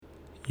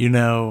You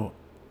know,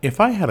 if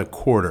I had a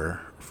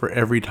quarter for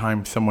every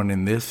time someone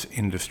in this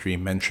industry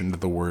mentioned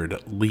the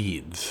word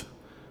leads,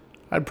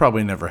 I'd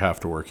probably never have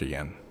to work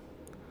again.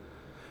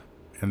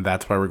 And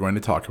that's why we're going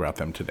to talk about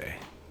them today.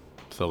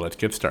 So let's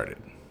get started.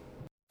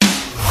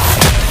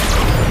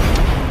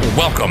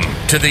 Welcome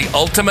to the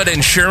Ultimate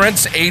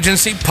Insurance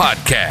Agency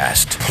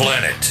Podcast,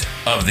 Planet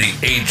of the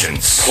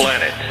Agents.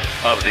 Planet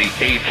of the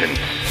Agents.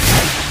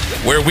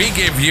 Where we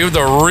give you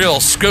the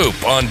real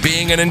scoop on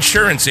being an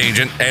insurance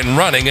agent and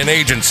running an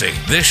agency.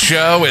 This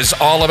show is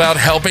all about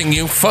helping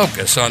you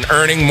focus on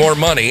earning more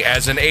money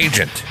as an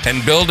agent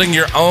and building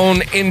your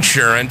own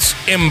insurance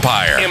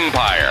empire.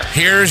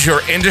 Here's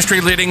your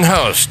industry-leading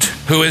host,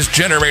 who has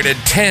generated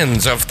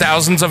tens of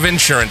thousands of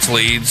insurance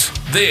leads.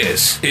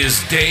 This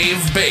is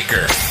Dave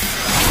Baker.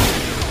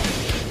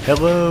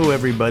 Hello,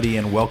 everybody,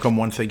 and welcome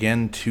once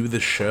again to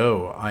the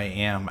show. I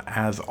am,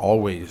 as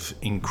always,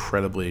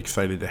 incredibly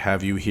excited to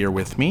have you here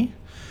with me.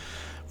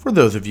 For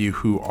those of you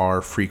who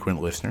are frequent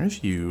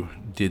listeners, you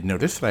did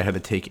notice that I had to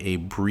take a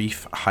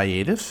brief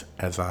hiatus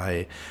as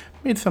I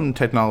made some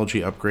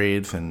technology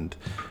upgrades and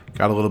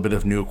got a little bit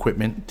of new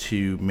equipment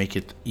to make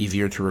it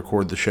easier to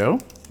record the show.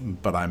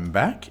 But I'm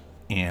back,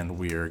 and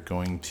we are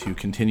going to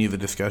continue the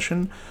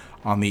discussion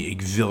on the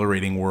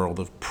exhilarating world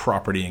of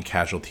property and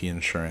casualty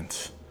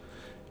insurance.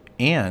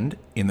 And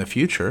in the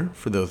future,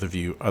 for those of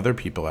you other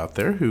people out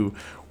there who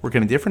work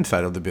in a different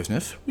side of the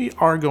business, we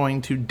are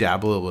going to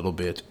dabble a little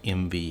bit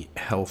in the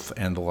health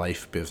and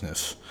life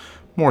business,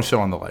 more so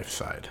on the life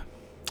side.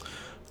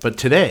 But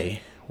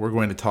today, we're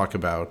going to talk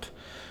about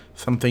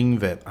something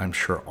that I'm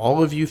sure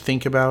all of you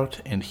think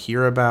about and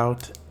hear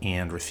about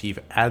and receive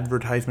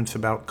advertisements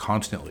about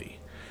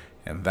constantly.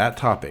 And that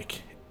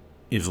topic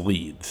is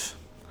leads.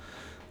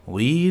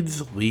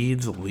 Leads.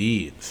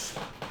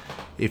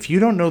 If you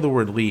don't know the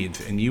word leads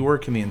and you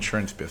work in the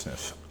insurance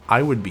business,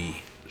 I would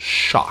be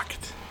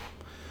shocked.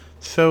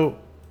 So,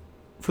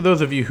 for those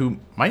of you who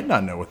might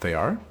not know what they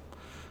are,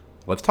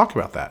 let's talk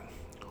about that.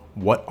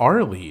 What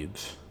are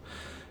leads?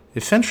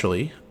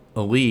 Essentially,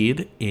 a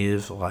lead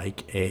is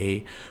like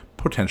a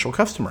potential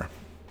customer.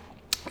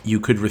 You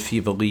could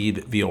receive a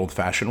lead the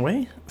old-fashioned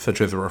way, such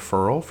as a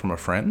referral from a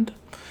friend.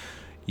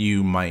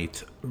 You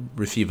might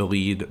receive a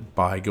lead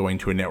by going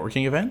to a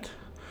networking event.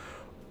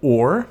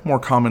 Or, more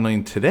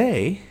commonly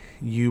today,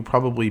 you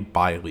probably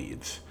buy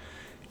leads.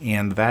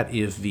 And that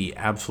is the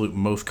absolute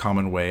most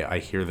common way I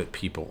hear that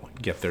people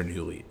get their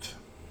new leads.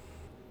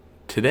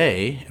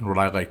 Today, in what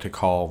I like to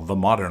call the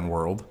modern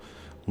world,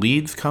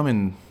 leads come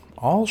in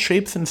all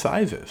shapes and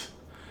sizes.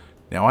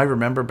 Now, I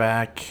remember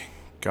back,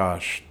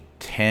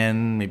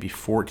 10, maybe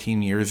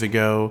 14 years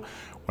ago,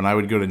 when I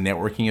would go to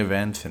networking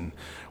events and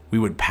we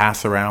would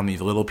pass around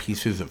these little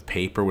pieces of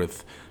paper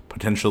with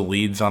potential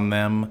leads on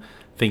them,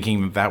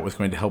 thinking that that was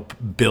going to help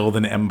build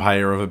an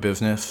empire of a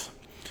business.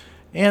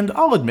 And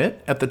I'll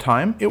admit, at the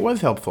time, it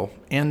was helpful.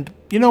 And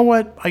you know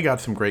what? I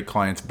got some great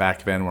clients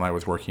back then when I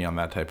was working on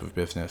that type of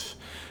business.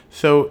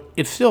 So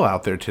it's still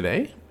out there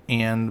today,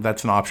 and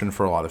that's an option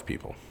for a lot of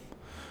people.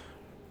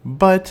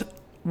 But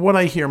what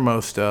I hear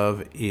most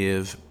of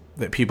is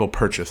that people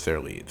purchase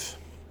their leads.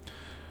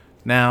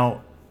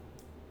 Now,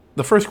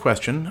 the first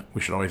question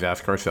we should always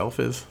ask ourselves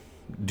is,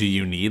 do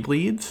you need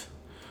leads?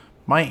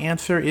 My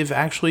answer is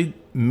actually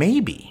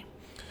maybe.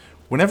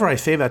 Whenever I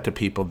say that to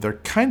people, they're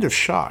kind of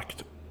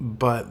shocked.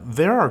 But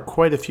there are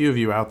quite a few of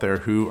you out there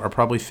who are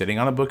probably sitting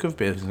on a book of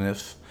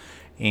business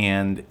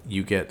and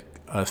you get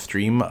a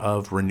stream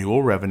of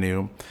renewal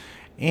revenue.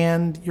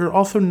 And you're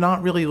also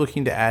not really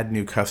looking to add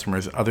new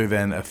customers other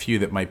than a few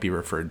that might be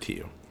referred to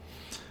you.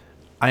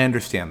 I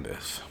understand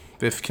this.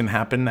 This can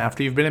happen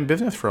after you've been in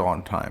business for a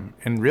long time.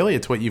 And really,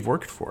 it's what you've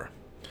worked for.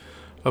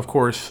 Of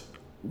course,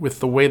 with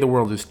the way the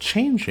world is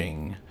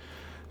changing,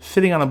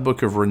 sitting on a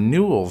book of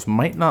renewals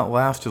might not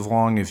last as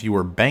long as you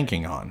were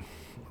banking on.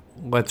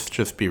 Let's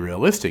just be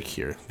realistic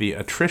here. The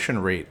attrition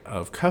rate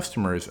of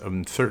customers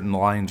in certain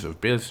lines of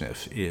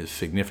business is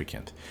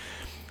significant.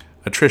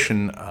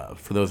 Attrition,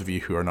 for those of you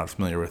who are not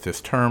familiar with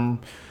this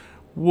term,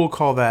 we'll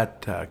call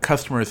that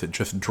customers that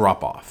just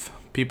drop off.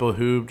 People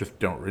who just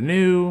don't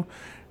renew.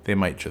 They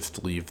might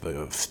just leave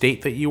the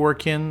state that you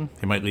work in.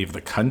 They might leave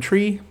the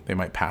country. They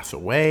might pass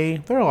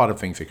away. There are a lot of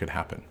things that could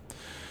happen.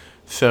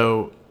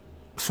 So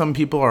some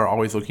people are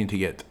always looking to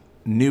get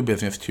new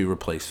business to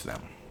replace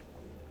them.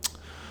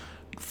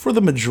 For the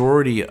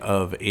majority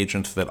of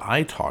agents that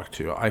I talk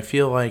to, I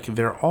feel like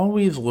they're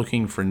always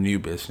looking for new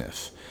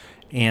business,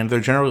 and they're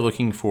generally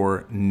looking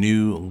for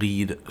new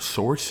lead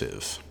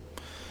sources.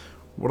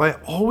 What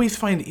I always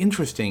find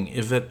interesting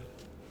is that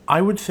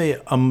I would say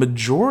a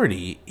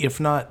majority, if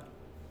not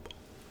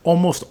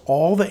almost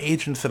all the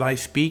agents that I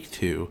speak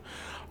to,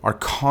 are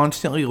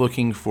constantly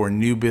looking for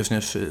new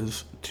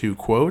businesses to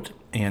quote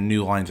and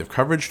new lines of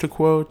coverage to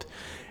quote,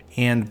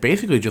 and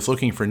basically just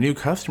looking for new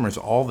customers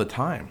all the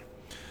time.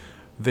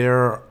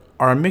 There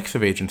are a mix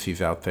of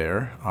agencies out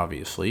there,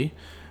 obviously,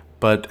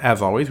 but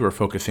as always, we're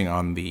focusing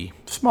on the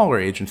smaller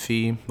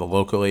agency, the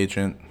local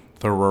agent,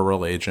 the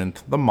rural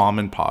agent, the mom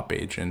and pop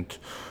agent,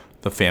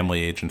 the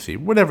family agency,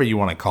 whatever you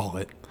want to call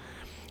it.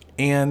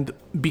 And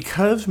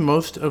because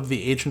most of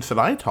the agents that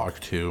I talk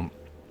to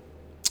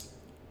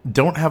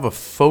don't have a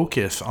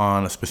focus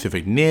on a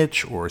specific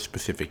niche or a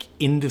specific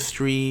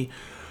industry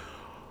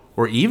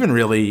or even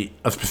really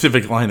a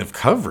specific line of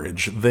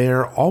coverage,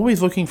 they're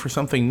always looking for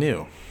something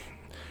new.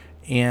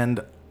 And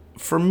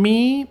for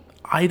me,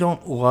 I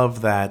don't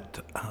love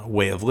that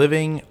way of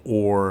living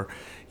or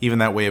even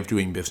that way of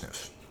doing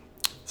business.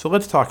 So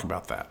let's talk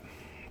about that.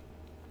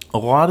 A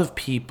lot of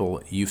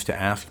people used to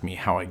ask me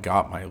how I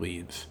got my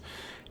leads,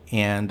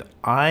 and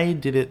I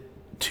did it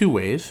two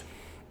ways.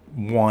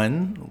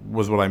 One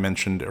was what I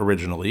mentioned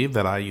originally,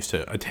 that I used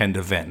to attend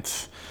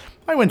events.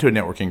 I went to a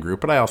networking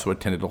group, but I also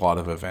attended a lot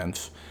of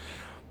events.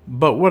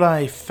 But what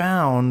I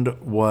found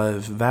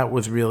was that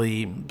was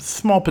really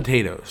small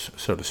potatoes,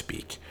 so to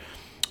speak.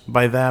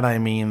 By that I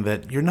mean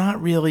that you're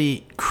not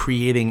really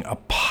creating a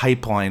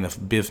pipeline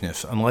of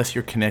business unless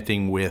you're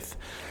connecting with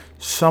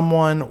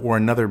someone or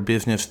another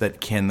business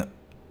that can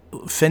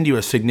send you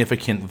a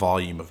significant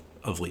volume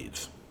of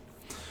leads.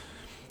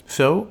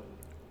 So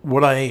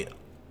what I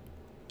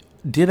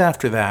did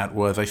after that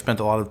was I spent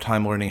a lot of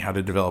time learning how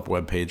to develop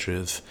web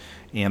pages,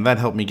 and that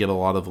helped me get a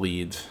lot of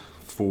leads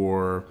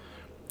for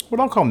what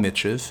I'll call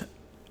niches.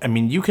 I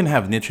mean, you can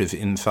have niches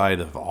inside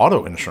of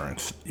auto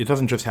insurance. It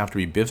doesn't just have to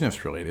be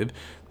business related.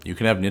 You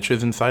can have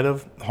niches inside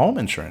of home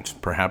insurance.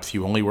 Perhaps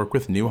you only work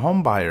with new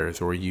home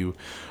buyers, or you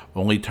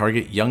only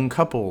target young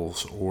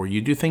couples, or you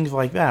do things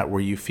like that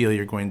where you feel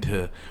you're going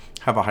to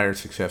have a higher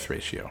success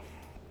ratio.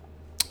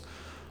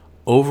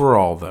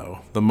 Overall,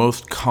 though, the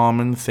most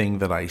common thing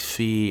that I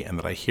see and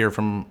that I hear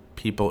from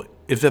people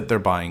is that they're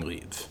buying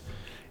leads.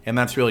 And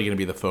that's really going to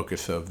be the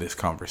focus of this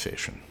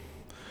conversation.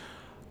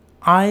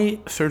 I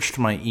searched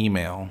my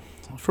email,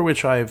 for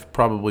which I've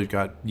probably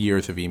got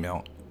years of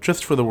email,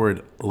 just for the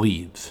word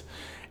leads.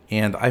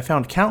 And I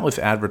found countless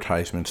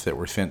advertisements that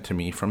were sent to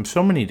me from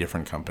so many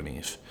different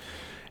companies.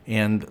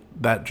 And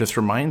that just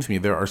reminds me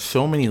there are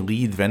so many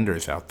lead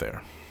vendors out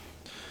there.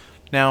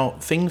 Now,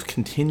 things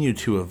continue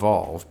to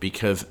evolve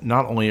because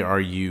not only are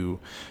you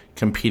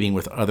competing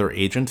with other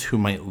agents who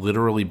might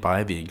literally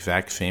buy the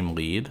exact same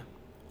lead,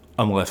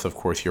 unless, of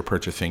course, you're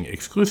purchasing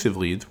exclusive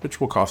leads, which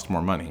will cost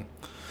more money,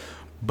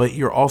 but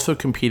you're also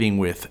competing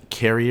with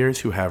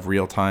carriers who have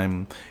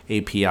real-time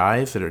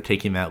APIs that are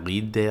taking that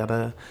lead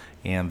data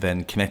and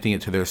then connecting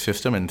it to their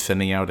system and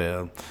sending out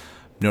a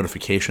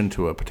notification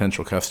to a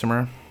potential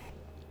customer.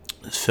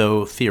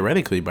 So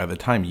theoretically, by the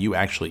time you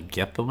actually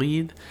get the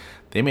lead,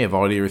 they may have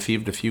already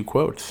received a few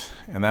quotes,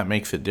 and that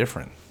makes it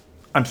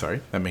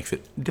that makes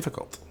it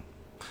difficult.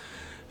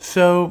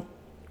 So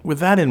with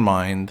that in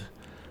mind,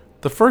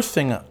 the first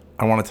thing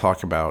I want to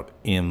talk about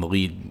in the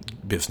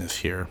lead business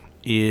here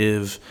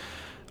is,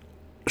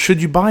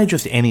 should you buy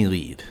just any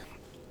lead?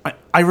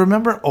 I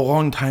remember a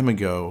long time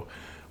ago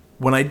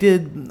when I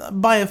did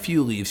buy a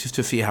few leads just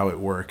to see how it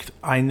worked,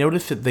 I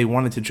noticed that they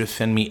wanted to just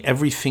send me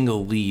every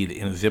single lead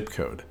in a zip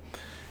code.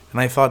 And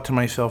I thought to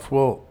myself,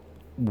 well,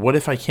 what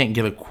if I can't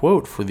get a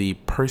quote for the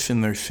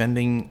person they're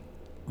sending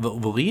the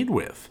lead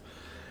with?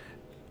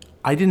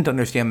 I didn't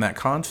understand that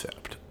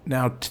concept.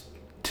 Now,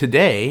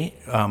 today,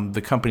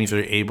 the companies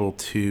are able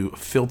to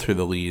filter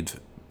the leads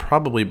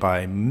probably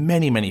by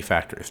many, many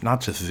factors,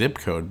 not just zip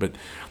code, but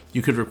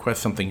you could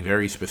request something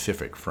very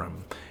specific,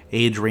 from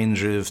age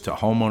ranges to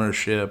home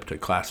ownership to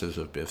classes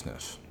of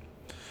business.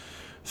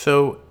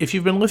 So if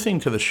you've been listening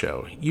to the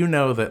show, you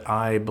know that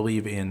I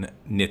believe in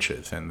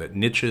niches and that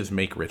niches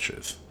make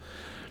riches.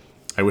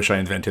 I wish I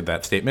invented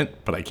that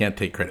statement, but I can't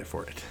take credit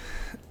for it.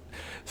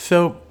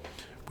 So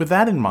with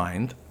that in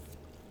mind,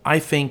 I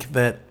think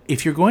that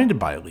if you're going to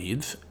buy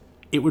leads,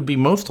 it would be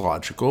most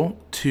logical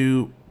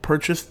to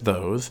purchase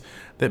those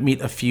that meet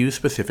a few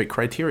specific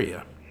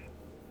criteria.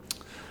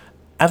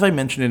 As I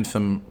mentioned in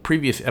some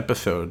previous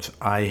episodes,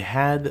 I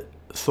had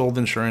sold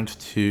insurance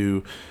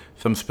to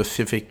some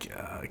specific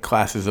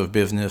classes of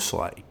business,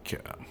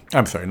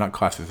 not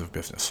classes of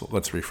business,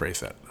 let's rephrase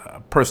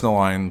that. Personal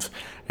lines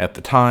at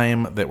the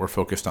time that were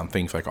focused on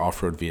things like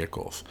off-road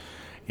vehicles.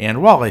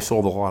 And while I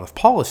sold a lot of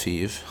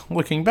policies,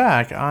 looking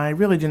back, I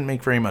really didn't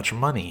make very much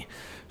money.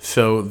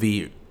 So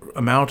the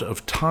amount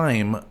of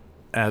time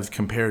as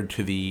compared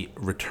to the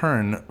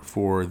return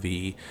for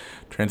the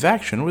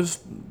transaction was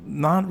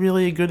not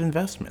really a good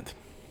investment.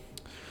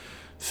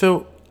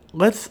 So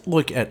let's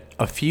look at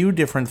a few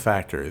different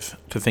factors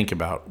to think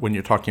about when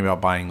you're talking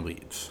about buying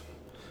leads.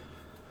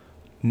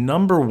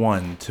 Number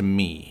one, to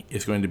me,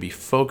 is going to be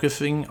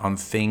focusing on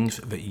things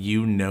that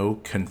you know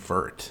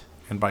convert.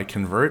 And by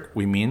convert,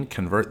 we mean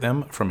convert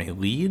them from a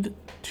lead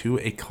to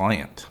a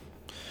client.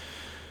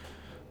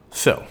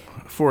 So,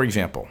 for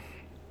example,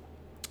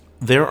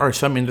 there are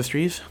some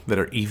industries that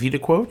are easy to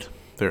quote.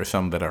 There are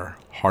some that are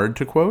hard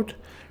to quote.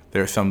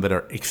 There are some that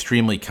are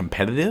extremely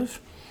competitive.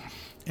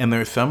 And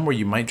there are some where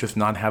you might just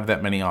not have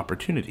that many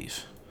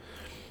opportunities.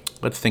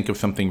 Let's think of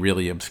something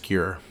really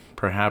obscure.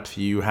 Perhaps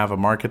you have a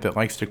market that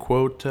likes to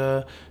quote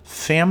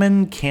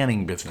salmon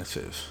canning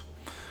businesses.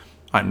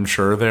 I'm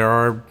sure there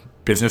are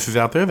businesses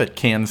out there that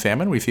can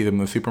salmon. We see them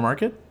in the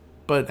supermarket.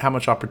 But how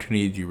much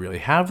opportunity do you really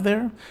have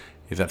there?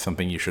 Is that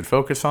something you should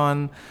focus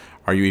on?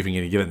 Are you even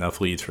going to get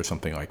enough leads for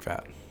something like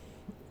that?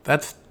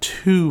 That's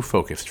too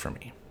focused for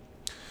me.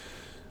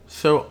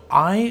 So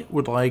I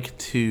would like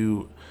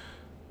to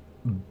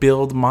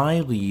build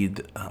my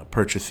lead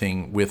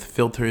purchasing with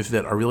filters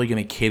that are really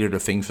going to cater to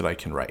things that I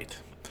can write.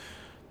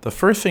 The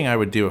first thing I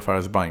would do if I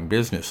was buying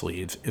business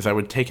leads is I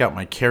would take out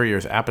my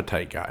carrier's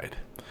appetite guide.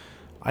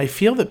 I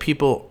feel that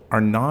people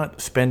are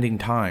not spending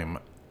time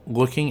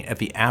looking at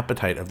the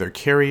appetite of their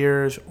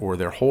carriers or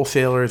their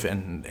wholesalers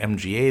and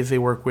MGAs they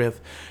work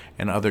with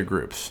and other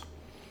groups.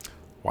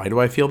 Why do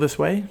I feel this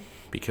way?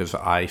 Because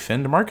I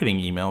send marketing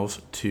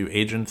emails to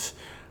agents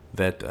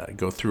that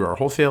go through our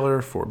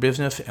wholesaler for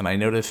business, and I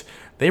notice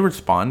they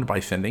respond by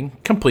sending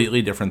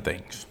completely different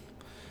things.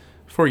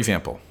 For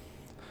example,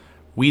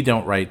 we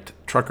don't write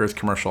truckers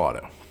commercial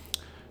auto.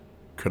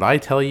 Could I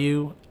tell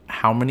you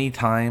how many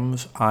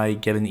times I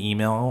get an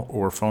email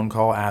or phone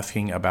call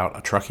asking about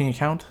a trucking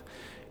account?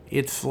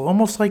 It's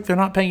almost like they're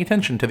not paying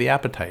attention to the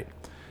appetite.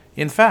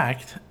 In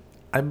fact,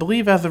 I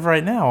believe as of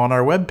right now on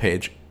our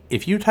webpage,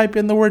 if you type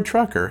in the word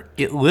trucker,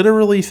 it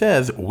literally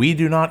says, "We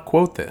do not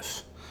quote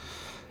this."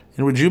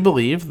 And would you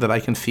believe that I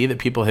can see that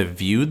people have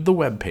viewed the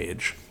web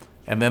page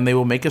and then they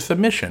will make a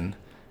submission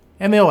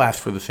and they'll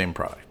ask for the same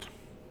product?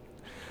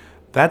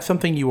 That's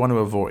something you want to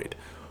avoid.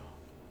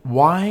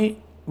 Why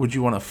would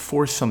you want to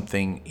force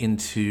something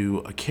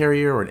into a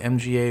carrier or an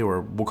MGA,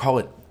 or we'll call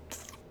it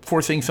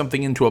forcing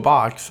something into a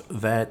box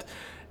that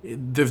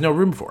there's no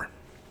room for?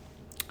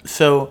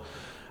 So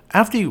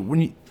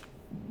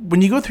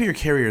when you go through your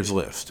carrier's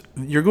list,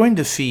 you're going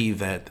to see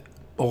that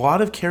a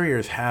lot of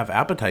carriers have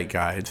appetite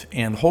guides,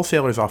 and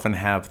wholesalers often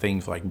have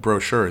things like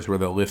brochures where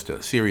they'll list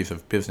a series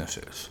of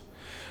businesses.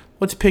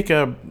 Let's pick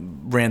a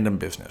random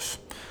business.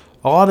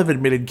 A lot of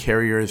admitted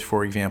carriers,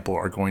 for example,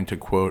 are going to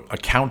quote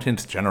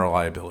accountant's general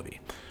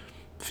liability.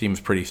 Seems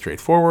pretty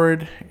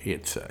straightforward.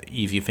 It's an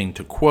easy thing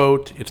to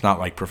quote. It's not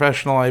like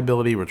professional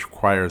liability, which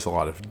requires a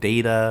lot of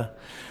data.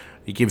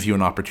 It gives you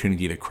an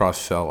opportunity to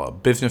cross-sell a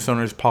business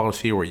owner's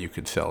policy where you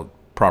could sell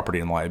property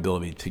and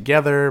liability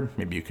together.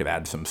 Maybe you could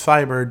add some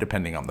cyber,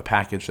 depending on the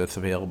package that's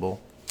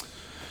available.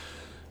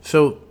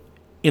 So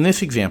in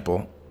this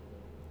example,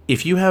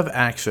 if you have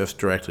access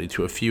directly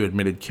to a few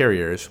admitted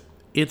carriers,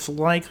 it's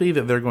likely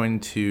that they're going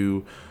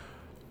to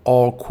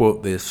all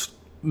quote this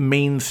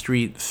Main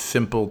Street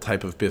simple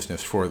type of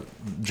business for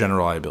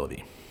general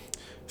liability.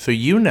 So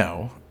you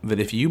know that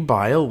if you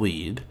buy a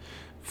lead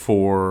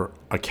for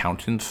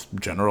accountant's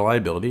general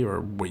liability,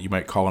 or what you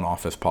might call an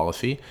office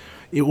policy,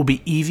 it will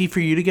be easy for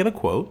you to get a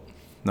quote,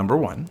 number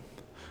one.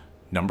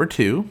 Number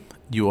two,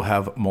 you will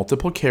have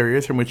multiple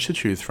carriers from which to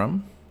choose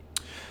from.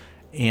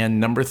 And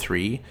number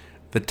three,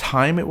 the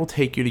time it will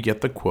take you to get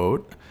the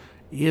quote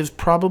is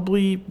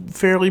probably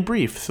fairly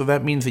brief. So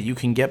that means that you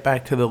can get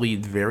back to the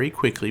lead very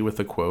quickly with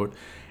a quote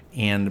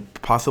and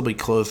possibly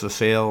close the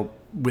sale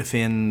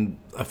within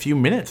a few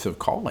minutes of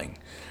calling.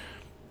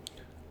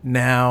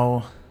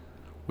 Now,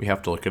 we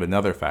have to look at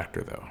another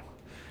factor though.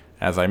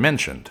 As I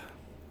mentioned,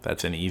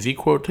 that's an easy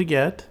quote to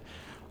get.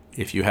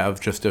 If you have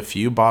just a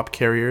few BOP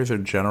carriers or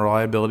general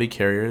liability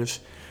carriers,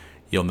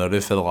 you'll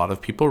notice that a lot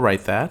of people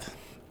write that,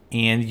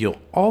 and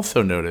you'll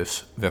also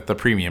notice that the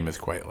premium is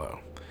quite low.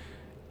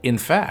 In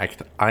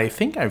fact, I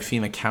think I've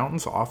seen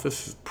accountants'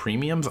 office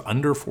premiums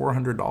under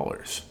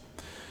 $400.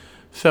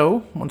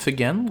 So, once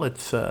again,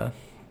 let's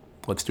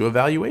do a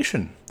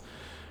valuation.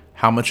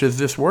 How much is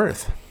this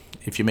worth?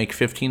 If you make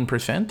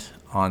 15%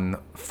 on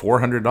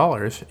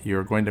 $400,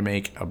 you're going to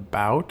make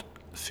about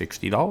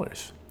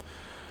 $60.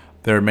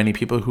 There are many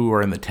people who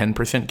are in the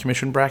 10%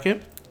 commission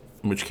bracket,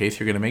 in which case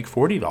you're going to make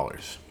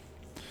 $40.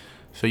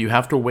 So you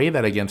have to weigh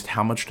that against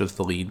how much does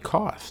the lead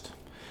cost.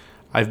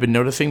 I've been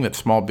noticing that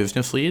small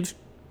business leads,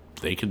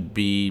 they could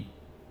be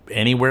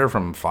anywhere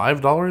from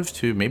 $5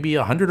 to maybe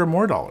 $100 or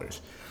more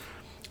dollars.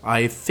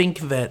 I think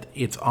that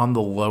it's on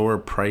the lower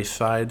price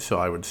side, so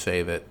I would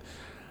say that,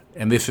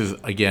 and this is,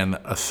 again,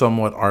 a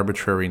somewhat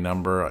arbitrary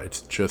number.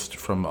 It's just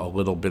from a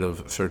little bit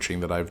of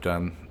searching that I've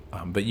done.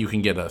 But you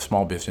can get a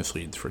small business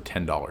leads for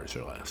 $10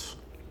 or less.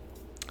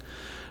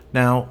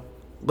 Now,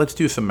 let's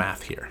do some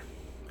math here.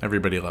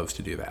 Everybody loves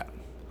to do that.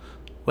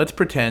 Let's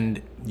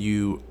pretend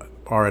you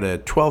are at a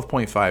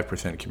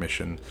 12.5%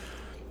 commission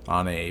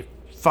on a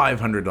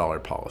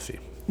 $500 policy.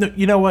 No,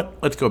 you know what?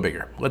 Let's go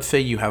bigger. Let's say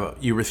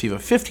you receive a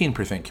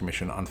 15%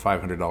 commission on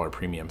 $500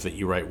 premiums that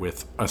you write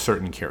with a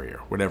certain carrier,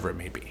 whatever it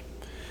may be.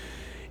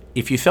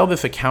 If you sell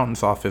this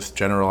accountant's office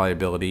general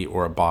liability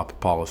or a BOP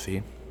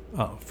policy,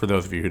 for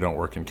those of you who don't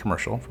work in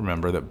commercial,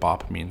 remember that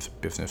BOP means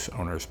business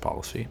owner's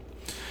policy,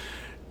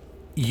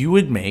 you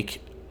would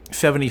make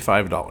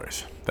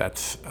 $75.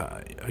 That's,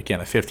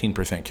 again, a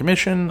 15%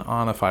 commission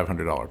on a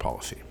 $500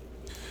 policy.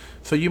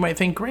 So you might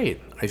think, great,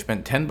 I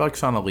spent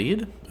 $10 on a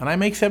lead and I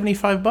make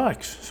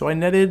 $75. So I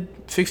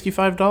netted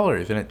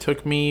 $65 and it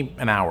took me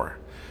an hour.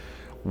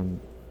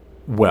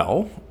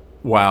 Well,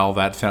 while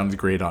that sounds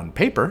great on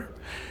paper,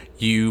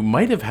 you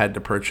might have had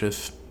to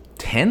purchase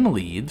 10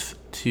 leads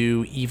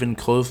to even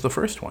close the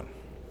first one.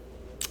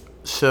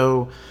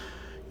 So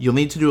You'll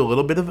need to do a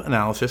little bit of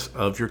analysis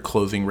of your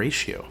closing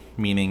ratio,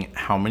 meaning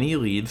how many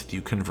leads do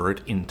you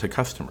convert into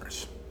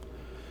customers.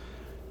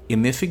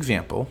 In this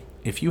example,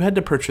 if you had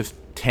to purchase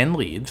 10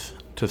 leads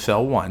to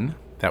sell one,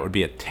 that would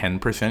be a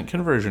 10%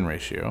 conversion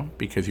ratio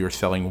because you're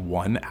selling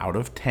 1 out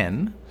of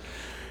 10,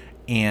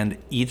 and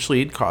each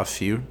lead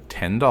costs you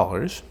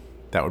 $10.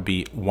 That would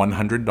be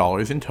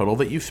 $100 in total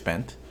that you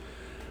spent,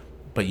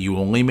 but you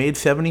only made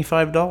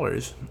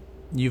 $75.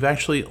 You've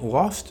actually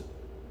lost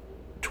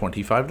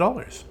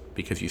 $25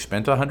 because you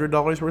spent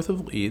 $100 worth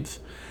of leads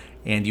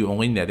and you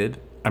only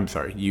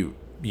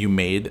you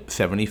made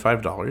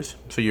 $75.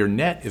 So your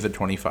net is a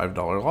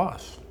 $25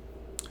 loss.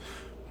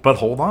 But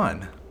hold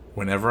on.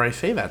 Whenever I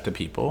say that to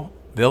people,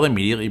 they'll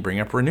immediately bring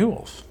up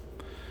renewals.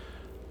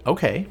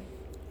 Okay,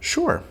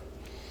 sure.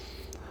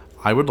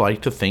 I would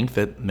like to think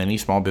that many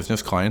small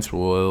business clients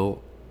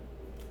will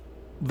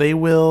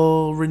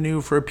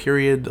renew for a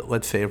period,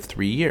 let's say, of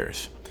 3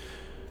 years.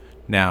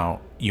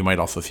 Now, you might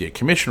also see a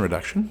commission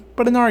reduction,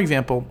 but in our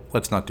example,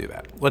 let's not do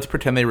that. Let's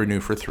pretend they renew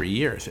for 3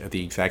 years at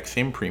the exact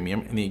same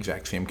premium and the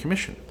exact same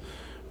commission.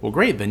 Well,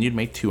 great, then you'd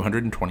make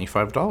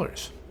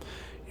 $225.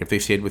 If they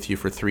stayed with you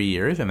for 3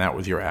 years and that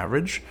was your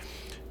average,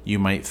 you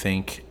might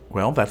think,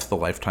 well, that's the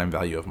lifetime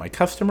value of my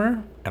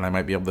customer, and I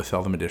might be able to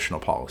sell them additional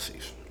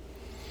policies.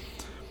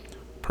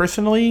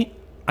 Personally,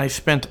 I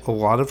spent a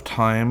lot of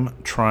time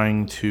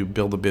trying to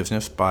build a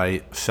business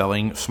by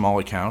selling small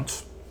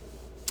accounts.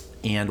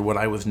 And what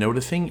I was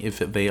noticing is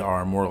that they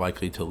are more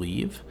likely to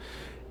leave.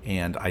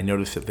 And I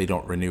noticed that they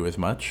don't renew as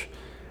much.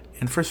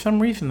 And for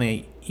some reason,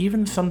 they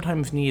even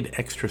sometimes need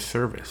extra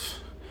service,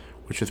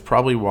 which is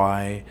probably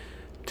why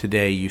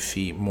today you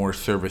see more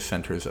service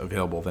centers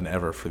available than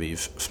ever for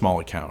these small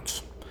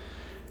accounts.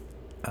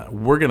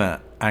 We're going to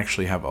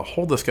actually have a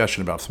whole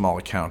discussion about small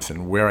accounts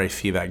and where I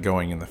see that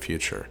going in the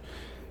future.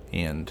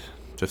 And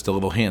just a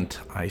little hint,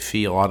 I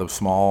see a lot of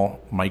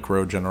small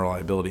micro general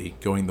liability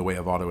going the way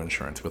of auto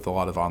insurance with a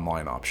lot of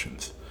online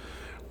options,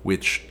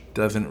 which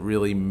doesn't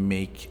really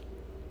make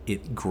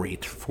it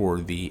great for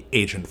the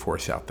agent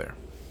force out there.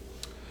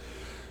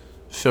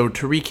 So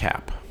to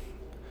recap,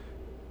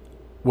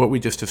 what we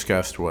just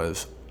discussed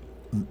was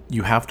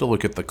you have to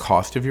look at the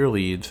cost of your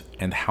leads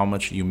and how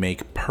much you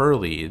make per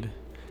lead,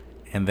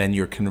 and then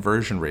your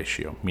conversion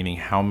ratio, meaning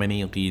how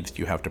many leads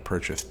do you have to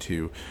purchase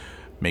to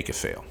make a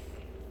sale.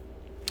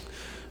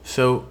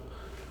 So,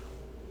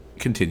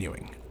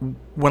 continuing.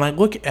 When I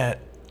look at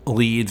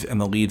leads and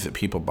the leads that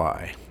people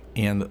buy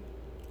and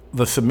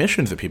the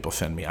submissions that people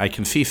send me, I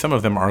can see some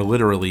of them are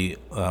literally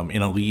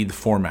in a lead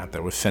format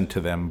that was sent to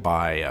them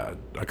by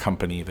a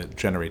company that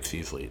generates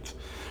these leads.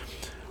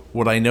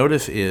 What I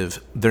notice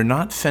is they're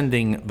not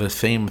sending the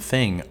same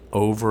thing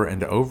over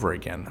and over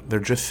again.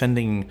 They're just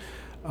sending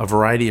a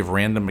variety of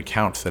random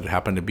accounts that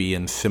happen to be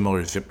in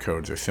similar zip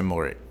codes or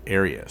similar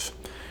areas.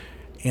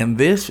 And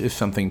this is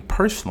something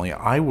personally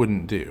I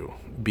wouldn't do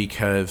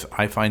because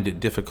I find it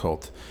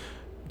difficult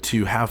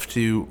to have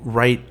to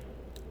write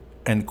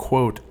and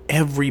quote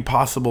every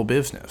possible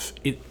business.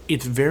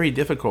 It's very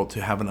difficult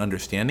to have an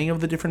understanding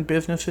of the different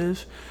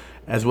businesses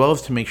as well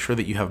as to make sure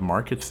that you have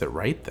markets that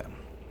write them.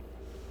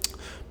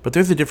 But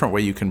there's a different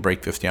way you can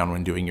break this down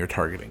when doing your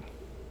targeting.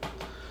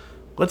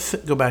 Let's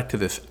go back to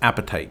this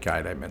appetite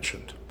guide I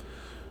mentioned.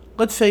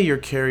 Let's say your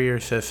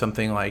carrier says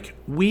something like,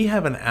 we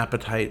have an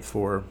appetite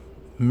for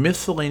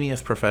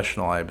miscellaneous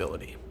professional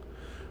liability.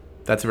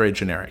 That's very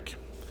generic.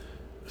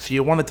 So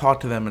you want to talk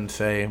to them and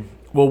say,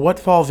 well, what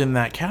falls in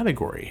that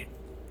category?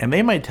 And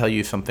they might tell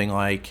you something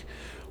like,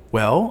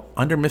 well,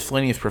 under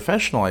miscellaneous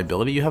professional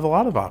liability, you have a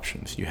lot of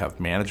options. You have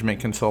management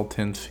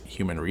consultants,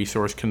 human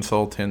resource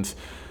consultants,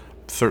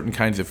 certain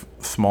kinds of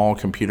small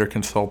computer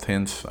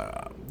consultants,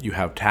 you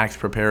have tax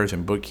preparers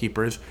and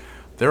bookkeepers.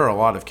 There are a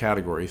lot of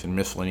categories in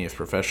miscellaneous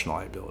professional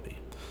liability.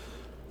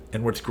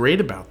 And what's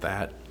great about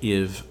that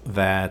is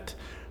that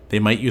they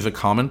might use a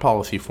common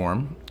policy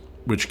form,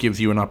 which gives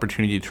you an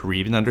opportunity to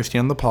read and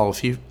understand the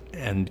policy,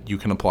 and you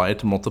can apply it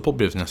to multiple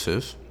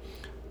businesses.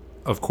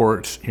 Of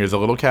course, here's a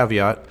little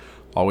caveat.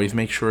 Always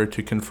make sure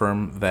to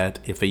confirm that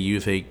if they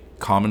use a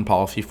common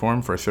policy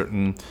form for a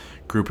certain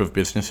group of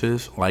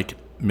businesses, like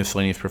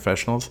miscellaneous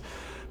professionals,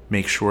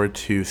 make sure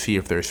to see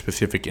if there are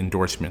specific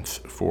endorsements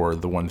for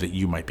the ones that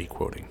you might be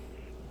quoting.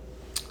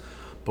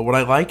 But what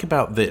I like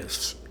about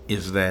this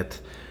is that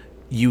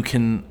you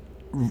can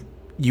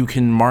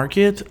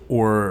market,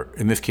 or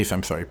in this case,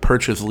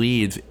 purchase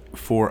leads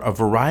for a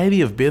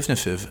variety of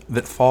businesses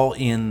that fall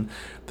in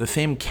the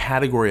same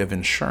category of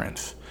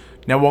insurance.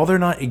 Now, while they're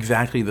not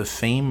exactly the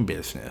same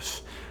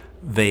business,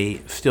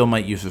 they still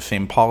might use the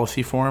same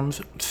policy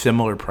forms,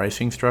 similar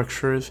pricing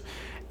structures,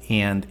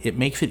 and it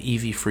makes it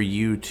easy for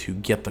you to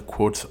get the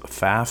quotes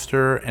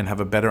faster and have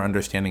a better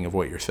understanding of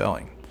what you're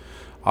selling.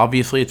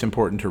 Obviously, it's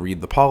important to read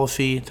the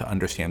policy, to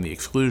understand the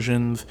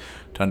exclusions,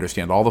 to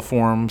understand all the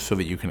forms so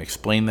that you can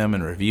explain them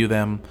and review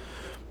them.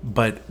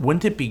 But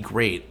wouldn't it be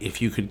great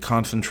if you could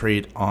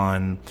concentrate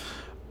on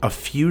a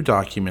few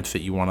documents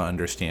that you want to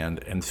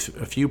understand and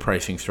a few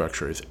pricing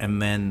structures, and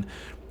then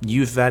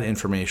use that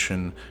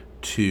information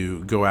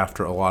to go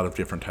after a lot of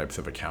different types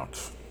of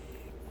accounts.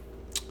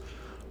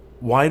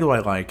 Why do I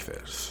like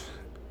this?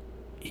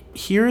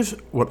 Here's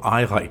what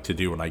I like to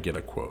do when I get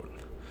a quote.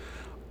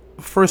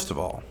 First of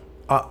all,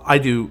 I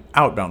do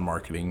outbound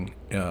marketing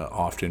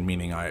often,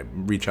 meaning I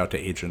reach out to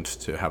agents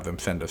to have them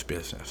send us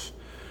business.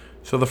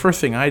 So the first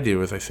thing I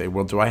do is I say,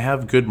 well, do I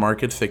have good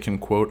markets that can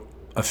quote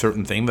a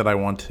certain thing that I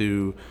want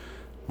to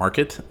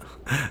market?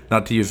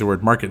 Not to use the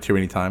word market too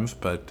many times,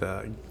 but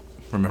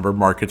remember,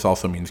 markets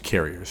also means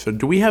carriers. So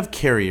do we have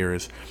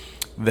carriers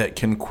that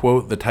can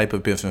quote the type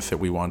of business that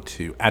we want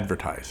to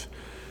advertise?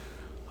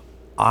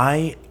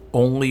 I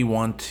only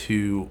want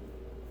to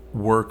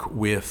work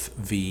with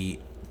the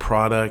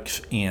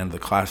products and the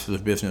classes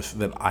of business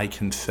that I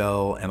can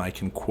sell and I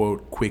can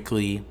quote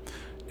quickly.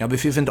 Now,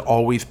 this isn't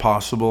always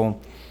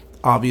possible.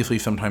 Obviously,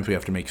 sometimes we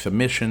have to make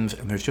submissions,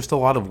 and there's just a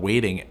lot of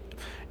waiting.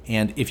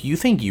 And if you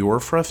think you're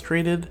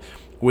frustrated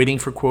waiting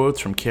for quotes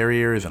from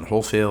carriers and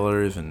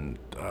wholesalers and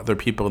other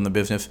people in the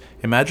business,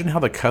 imagine how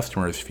the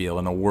customers feel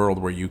in a world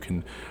where you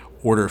can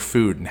order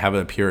food and have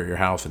it appear at your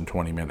house in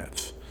 20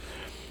 minutes.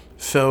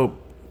 So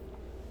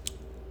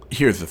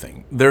here's the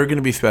thing. There are going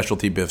to be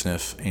specialty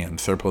business and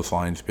surplus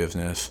lines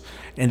business.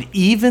 And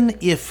even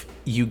if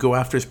you go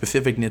after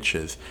specific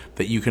niches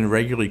that you can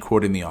regularly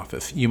quote in the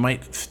office, you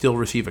might still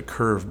receive a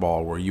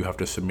curveball where you have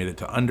to submit it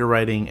to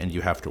underwriting and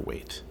you have to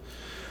wait.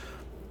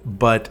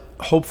 But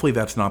hopefully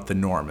that's not the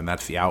norm, and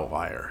that's the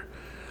outlier.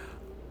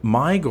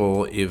 My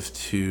goal is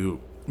to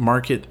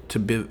market to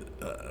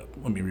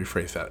let me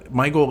rephrase that.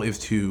 My goal is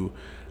to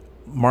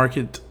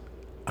market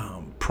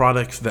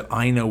products that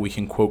I know we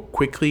can quote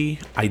quickly,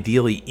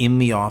 ideally in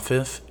the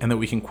office, and that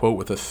we can quote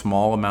with a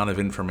small amount of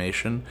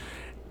information,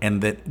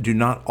 and that do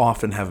not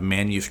often have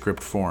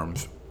manuscript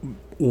forms,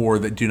 or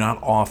that do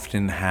not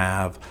often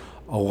have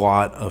a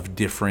lot of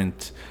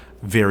different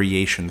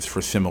variations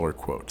for similar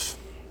quotes.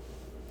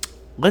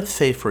 Let's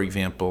say, for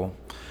example,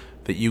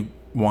 that you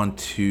want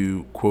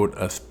to quote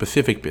a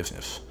specific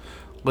business.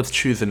 Let's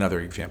choose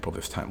another example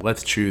this time.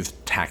 Let's choose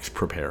tax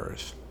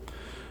preparers.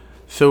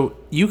 So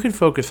you could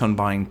focus on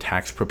buying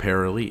tax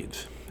preparer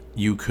leads.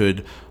 You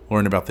could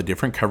learn about the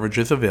different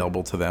coverages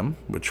available to them,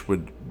 which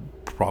would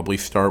probably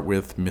start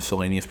with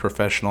miscellaneous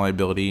professional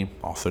liability,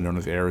 also known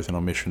as errors and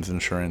omissions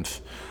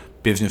insurance,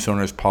 business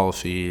owners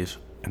policies,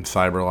 and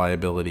cyber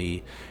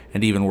liability,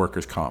 and even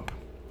workers' comp.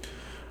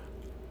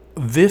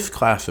 This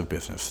class of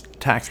business,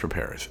 tax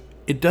preparers,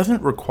 it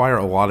doesn't require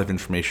a lot of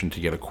information to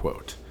get a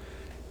quote.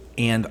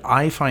 And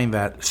I find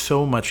that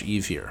so much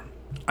easier.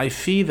 I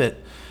see that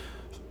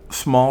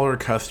smaller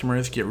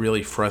customers get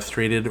really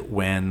frustrated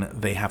when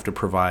they have to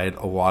provide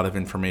a lot of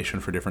information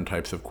for different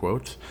types of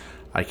quotes.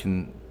 I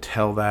can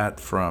tell that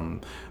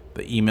from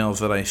the emails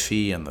that I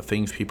see and the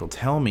things people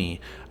tell me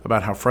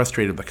about how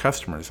frustrated the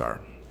customers are.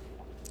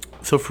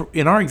 So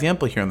in our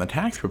example here in the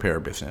tax preparer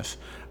business,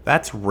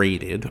 that's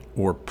rated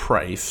or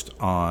priced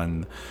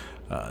on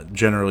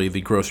generally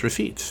the gross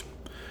receipts.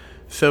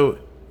 So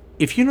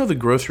if you know the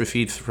gross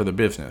receipts for the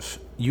business,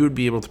 you would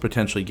be able to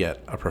potentially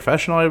get a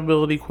professional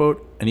liability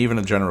quote and even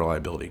a general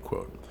liability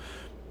quote.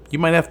 You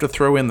might have to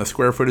throw in the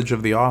square footage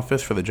of the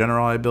office for the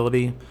general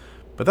liability,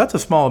 but that's a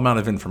small amount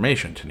of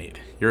information to need.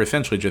 You're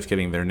essentially just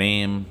getting their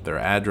name, their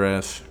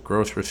address,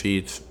 gross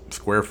receipts,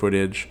 square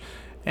footage,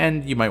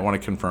 and you might want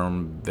to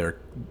confirm their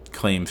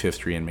claims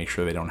history and make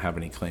sure they don't have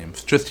any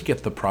claims, just to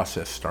get the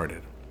process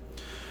started.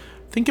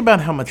 Think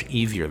about how much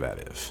easier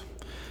that is.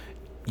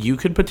 You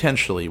could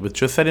potentially, with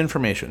just that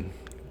information,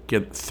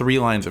 get 3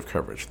 lines of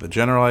coverage: the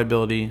general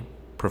liability,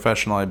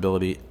 professional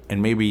liability,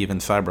 and maybe even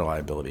cyber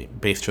liability,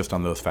 based just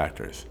on those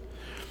factors.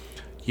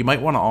 You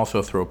might want to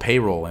also throw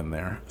payroll in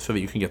there so that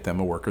you can get them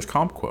a workers'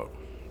 comp quote.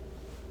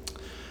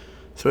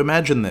 So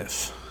imagine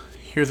this.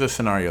 Here's a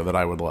scenario that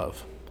I would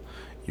love.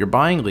 You're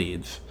buying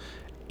leads,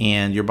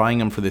 and you're buying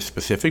them for this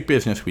specific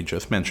business we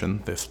just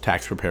mentioned, this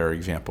tax preparer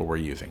example we're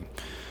using.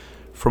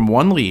 From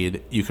one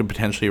lead, you could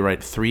potentially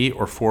write 3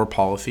 or 4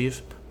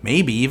 policies,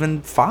 maybe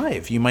even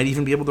 5. You might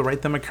even be able to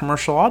write them a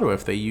commercial auto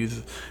if they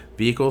use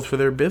vehicles for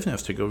their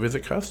business to go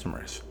visit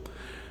customers.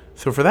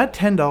 So for that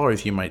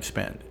 $10 you might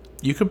spend,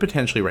 you could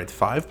potentially write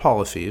 5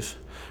 policies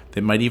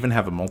that might even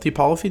have a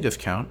multi-policy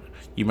discount.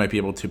 You might be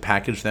able to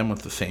package them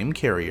with the same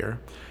carrier.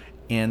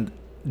 And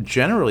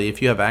generally, if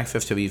you have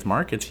access to these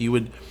markets, you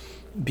would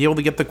be able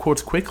to get the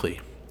quotes quickly.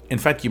 In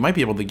fact, you might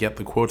be able to get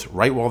the quotes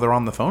right while they're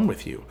on the phone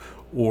with you.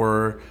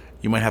 Or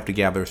you might have to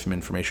gather some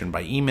information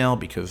by email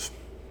because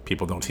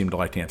people don't seem to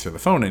like to answer the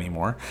phone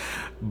anymore.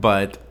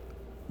 But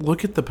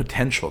look at the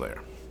potential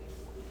there.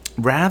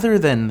 Rather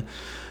than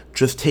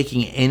just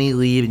taking any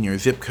lead in your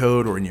zip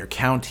code or in your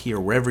county or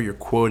wherever you're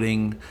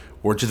quoting,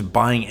 or just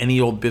buying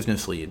any old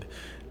business lead,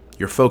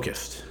 you're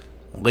focused,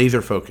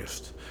 laser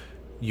focused.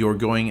 You're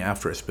going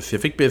after a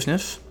specific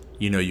business.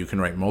 You know you can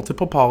write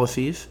multiple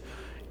policies,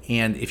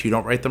 and if you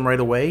don't write them right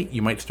away,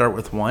 you might start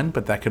with 1,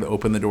 but that could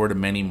open the door to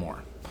many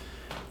more.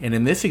 And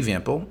in this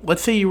example,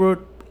 let's say you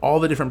wrote all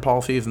the different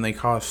policies and they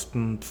cost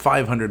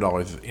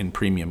 $500 in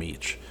premium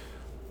each.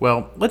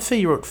 Well, let's say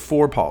you wrote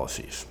 4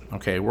 policies.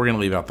 Okay, we're going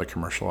to leave out the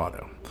commercial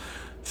auto.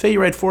 Say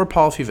you write 4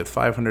 policies at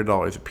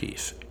 $500 a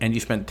piece, and you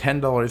spent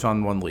 $10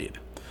 on one lead.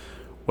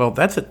 Well,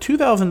 that's a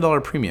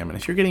 $2,000 premium, and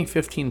if you're getting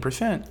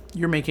 15%,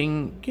 you're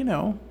making,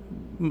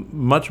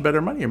 much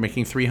better money. You're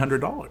making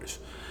 $300.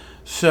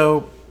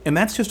 So, and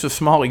that's just a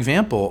small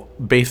example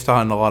based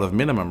on a lot of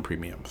minimum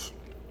premiums.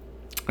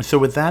 So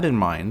with that in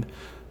mind,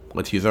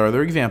 let's use our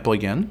other example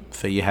again.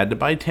 Say you had to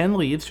buy 10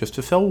 leads just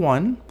to sell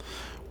one.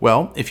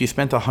 Well, if you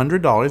spent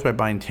 $100 by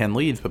buying 10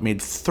 leads but made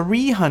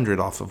 $300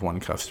 off of one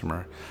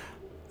customer,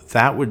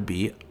 that would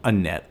be a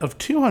net of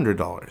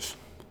 $200.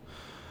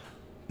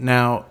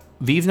 Now,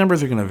 these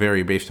numbers are going to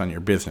vary based on your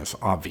business,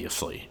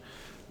 obviously.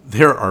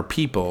 There are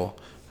people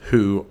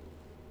who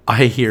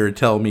I hear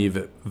tell me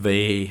that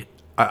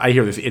I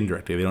hear this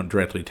indirectly. They don't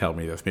directly tell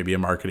me this. Maybe a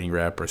marketing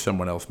rep or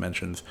someone else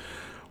mentions,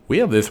 we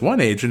have this one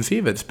agency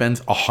that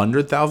spends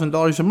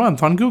 $100,000 a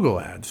month on Google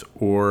ads,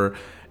 or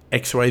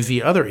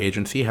XYZ other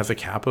agency has a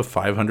cap of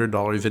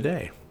 $500 a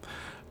day.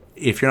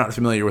 If you're not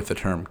familiar with the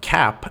term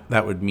cap,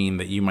 that would mean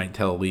that you might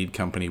tell a lead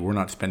company, we're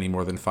not spending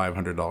more than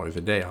 $500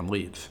 a day on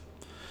leads.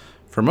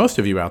 For most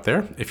of you out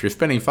there, if you're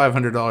spending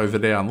 $500 a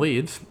day on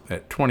leads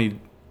at 20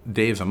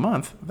 days a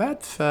month,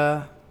 that's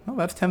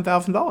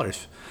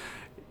 $10,000.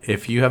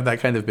 If you have that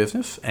kind of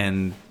business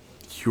and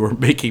you're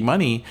making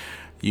money,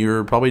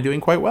 you're probably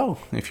doing quite well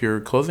if you're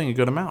closing a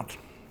good amount.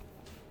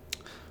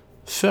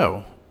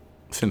 So,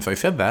 since I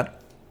said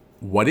that,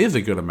 what is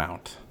a good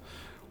amount?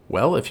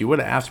 Well, if you would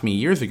have asked me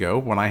years ago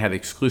when I had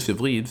exclusive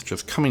leads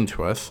just coming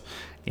to us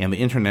and the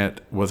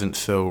internet wasn't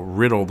so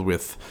riddled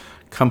with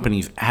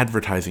companies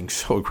advertising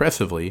so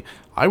aggressively,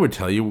 I would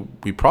tell you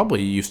we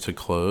probably used to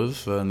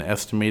close an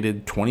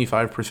estimated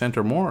 25%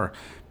 or more,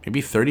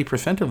 maybe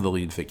 30% of the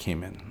leads that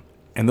came in.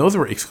 And those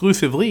were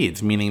exclusive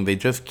leads, meaning they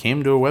just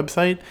came to a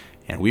website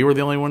and we were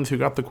the only ones who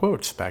got the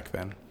quotes back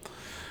then.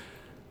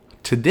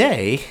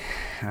 Today,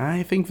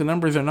 I think the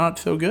numbers are not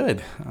so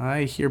good.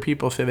 I hear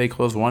people say they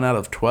close 1 out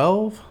of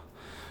 12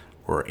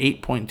 or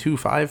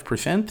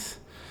 8.25%.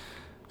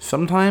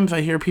 Sometimes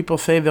I hear people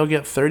say they'll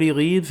get 30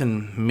 leads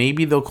and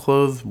maybe they'll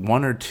close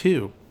 1 or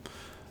 2.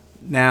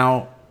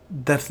 Now,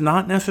 that's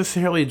not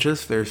necessarily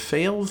just their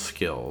sales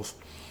skills.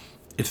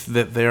 It's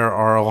that there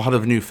are a lot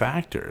of new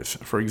factors.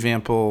 For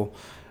example,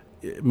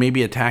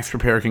 maybe a tax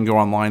preparer can go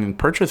online and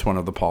purchase one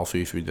of the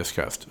policies we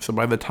discussed. So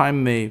by the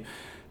time they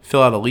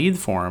fill out a lead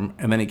form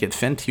and then it gets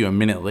sent to you a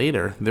minute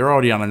later, they're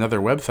already on another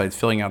website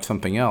filling out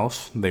something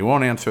else. They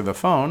won't answer the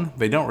phone.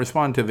 They don't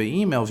respond to the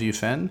emails you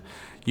send.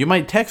 You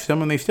might text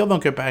them and they still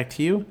don't get back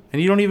to you,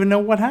 and you don't even know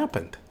what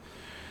happened.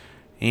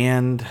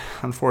 And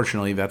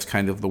unfortunately, that's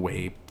kind of the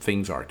way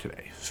things are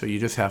today. So you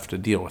just have to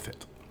deal with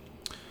it.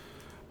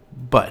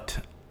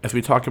 But as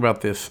we talk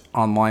about this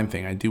online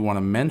thing, I do want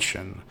to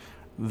mention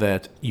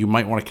that you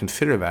might want to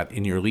consider that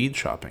in your lead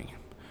shopping.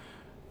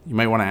 You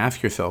might want to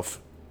ask yourself,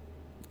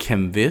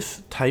 can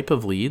this type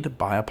of lead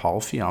buy a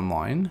policy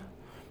online?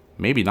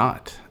 Maybe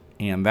not.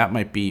 And that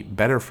might be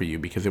better for you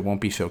because it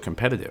won't be so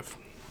competitive.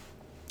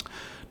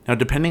 Now,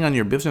 depending on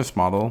your business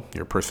model,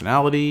 your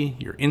personality,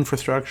 your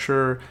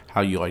infrastructure,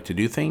 how you like to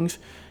do things,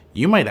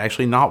 you might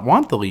actually not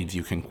want the leads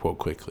you can quote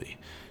quickly.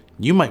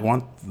 You might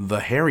want the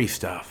hairy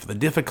stuff, the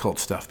difficult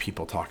stuff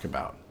people talk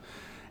about.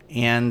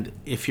 And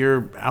if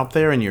you're out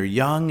there and you're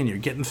young and you're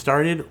getting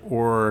started,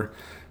 or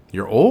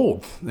you're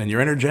old and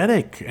you're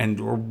energetic,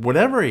 or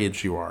whatever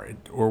age you are,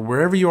 or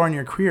wherever you are in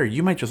your career,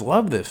 you might just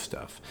love this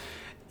stuff.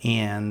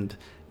 And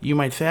you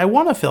might say, I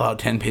want to fill out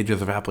 10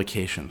 pages of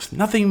applications.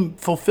 Nothing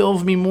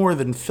fulfills me more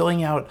than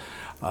filling out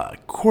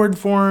cord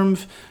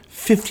forms,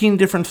 15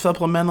 different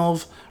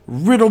supplementals,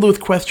 riddled with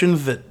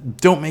questions that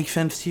don't make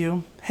sense to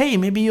you. Hey,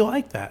 maybe you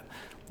like that.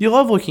 You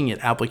love looking at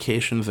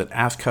applications that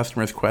ask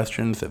customers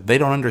questions that they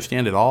don't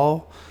understand at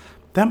all.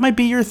 That might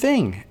be your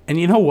thing. And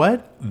you know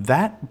what?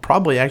 That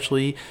probably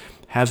actually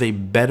has a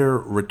better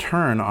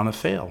return on a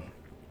sale.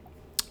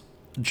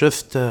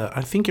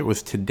 I think it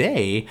was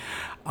today,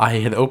 I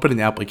had opened an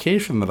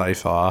application that I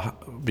saw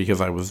because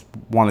I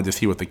wanted to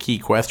see what the key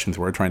questions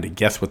were, trying to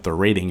guess what the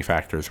rating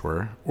factors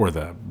were, or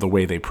the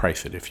way they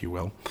price it, if you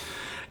will.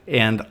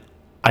 And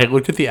I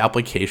looked at the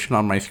application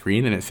on my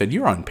screen and it said,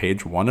 you're on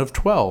page 1 of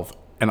 12.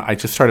 And I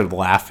just started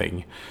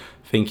laughing,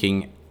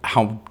 thinking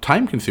how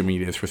time consuming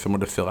it is for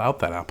someone to fill out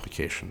that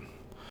application.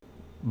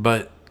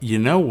 But you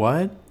know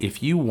what?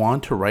 If you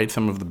want to write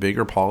some of the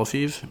bigger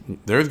policies,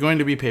 there's going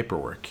to be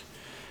paperwork.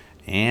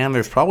 And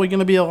there's probably going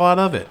to be a lot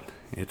of it.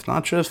 It's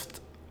not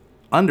just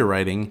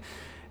underwriting.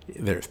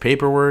 There's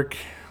paperwork.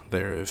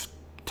 There's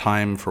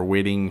time for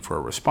waiting for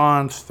a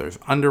response. There's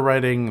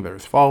underwriting.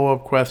 There's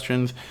follow-up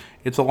questions.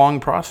 It's a long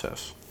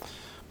process.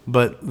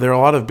 But there are a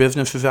lot of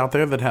businesses out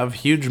there that have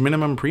huge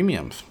minimum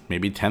premiums,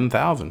 maybe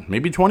 $10,000,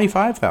 maybe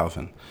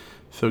 $25,000.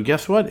 So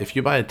guess what? If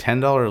you buy a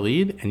 $10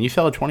 lead and you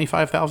sell a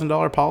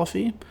 $25,000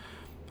 policy,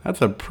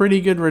 that's a pretty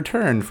good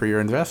return for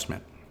your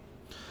investment.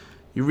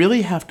 You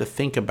really have to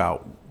think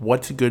about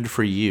what's good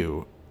for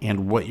you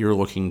and what you're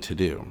looking to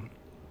do.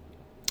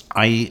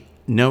 I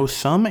know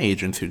some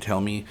agents who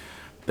tell me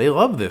They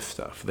love this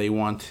stuff. They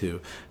want to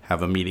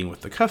have a meeting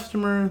with the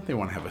customer. They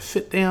want to have a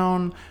sit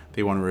down.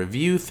 They want to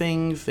review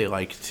things. They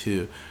like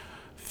to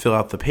fill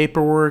out the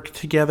paperwork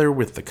together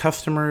with the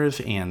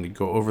customers and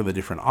go over the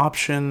different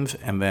options.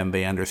 And then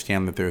they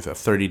understand that there's a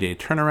 30-day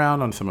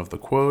turnaround on some of the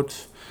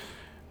quotes.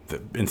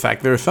 In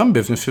fact, there are some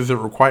businesses that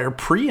require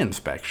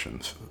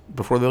pre-inspections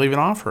before they'll even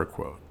offer a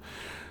quote.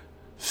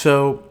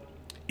 So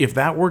if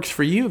that works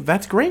for you,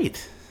 that's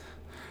great.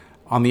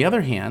 On the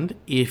other hand,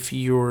 if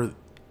you're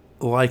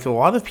like a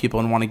lot of people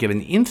and want to get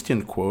an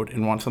instant quote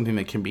and want something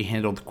that can be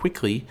handled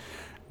quickly,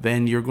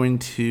 then you're going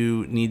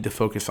to need to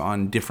focus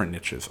on different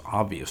niches,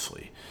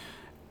 obviously.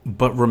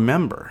 But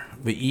remember,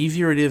 the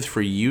easier it is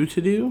for you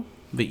to do,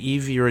 the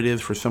easier it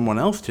is for someone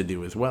else to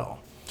do as well,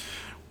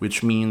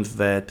 which means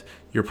that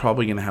you're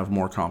probably going to have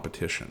more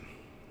competition.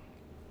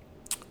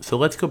 So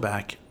let's go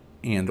back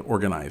and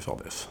organize all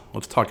this.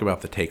 Let's talk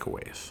about the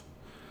takeaways.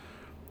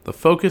 The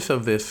focus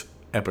of this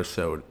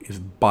episode is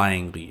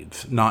buying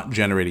leads, not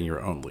generating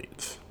your own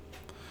leads.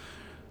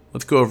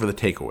 Let's go over the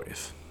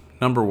takeaways.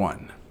 Number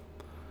 1,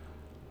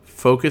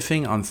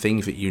 focusing on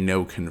things that you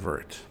know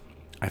convert.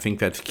 I think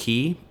that's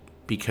key,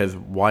 because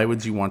why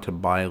would you want to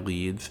buy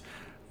leads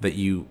that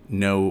you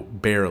know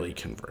barely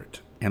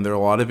convert? And there are a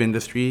lot of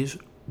industries,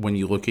 when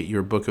you look at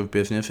your book of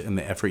business and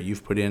the effort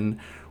you've put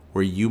in,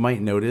 where you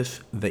might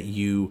notice that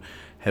you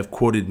have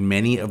quoted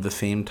many of the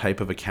same type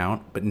of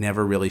account, but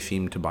never really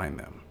seem to bind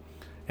them.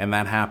 And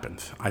that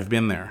happens. I've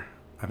been there.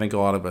 I think a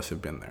lot of us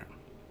have been there.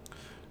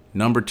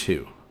 Number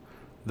 2,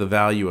 the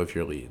value of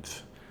your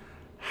leads.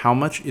 How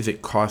much is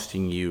it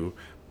costing you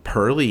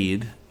per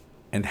lead,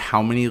 and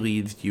how many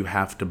leads do you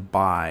have to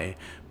buy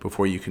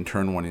before you can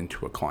turn one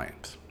into a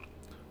client?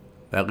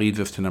 That leads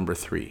us to number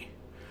 3.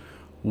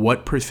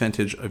 What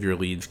percentage of your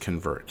leads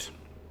convert?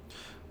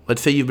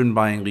 Let's say you've been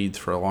buying leads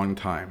for a long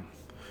time.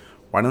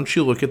 Why don't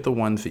you look at the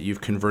ones that you've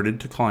converted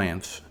to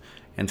clients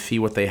and see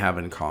what they have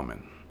in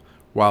common?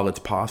 While it's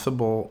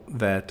possible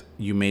that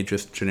you may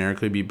just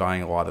generically be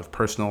buying a lot of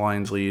personal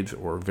lines leads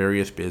or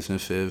various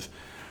businesses,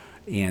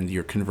 and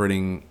you're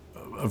converting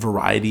a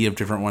variety of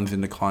different ones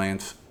into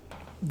clients,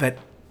 that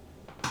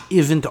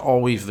isn't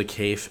always the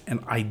case.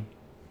 And I,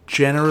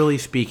 generally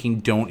speaking,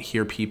 don't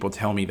hear people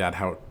tell me that's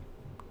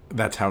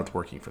how it's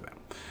working for them.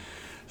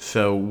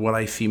 So what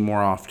I see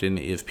more often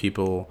is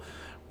people,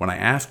 when I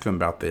ask them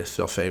about this,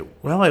 they'll say,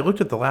 well, I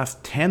looked at the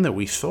last 10 that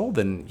we sold,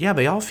 and yeah,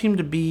 they all seem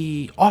to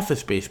be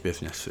office-based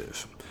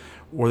businesses,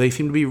 or they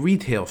seem to be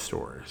retail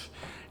stores.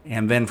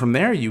 And then from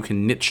there, you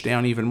can niche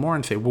down even more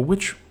and say, well,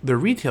 they're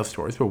retail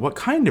stores, but what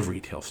kind of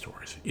retail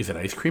stores? Is it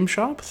ice cream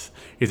shops?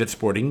 Is it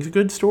sporting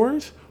goods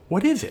stores?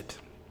 What is it?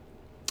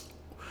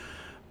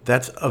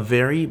 That's a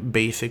very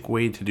basic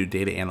way to do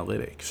data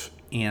analytics.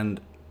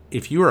 And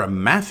if you are a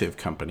massive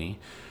company,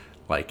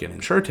 like an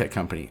InsurTech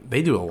company,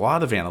 they do a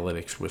lot of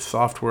analytics with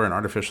software and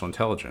artificial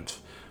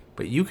intelligence.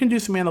 But you can do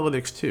some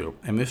analytics too,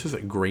 and this is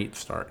a great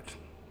start.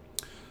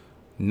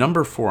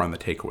 Number 4 on the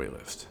takeaway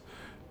list.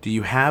 Do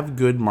you have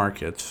good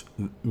markets,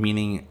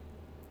 meaning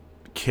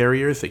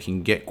carriers that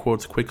can get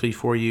quotes quickly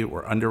for you,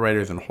 or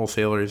underwriters and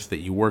wholesalers that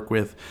you work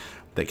with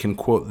that can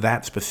quote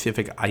that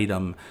specific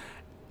item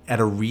at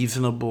a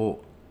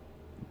reasonable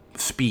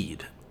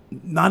speed?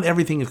 Not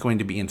everything is going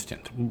to be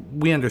instant.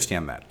 We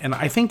understand that. And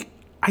I think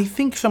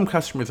some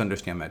customers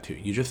understand that too.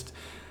 You just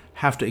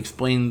have to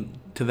explain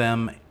to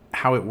them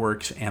how it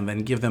works and then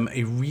give them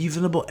a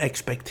reasonable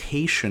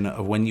expectation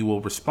of when you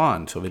will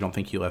respond so they don't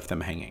think you left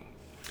them hanging.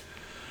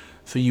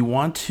 So you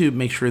want to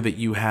make sure that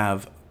you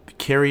have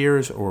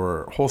carriers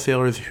or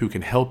wholesalers who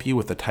can help you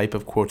with the type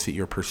of quotes that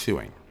you're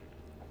pursuing.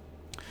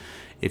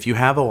 If you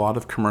have a lot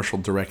of commercial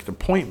direct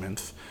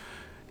appointments,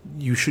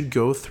 you should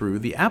go through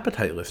the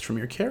appetite list from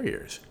your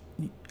carriers.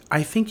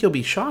 I think you'll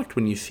be shocked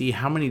when you see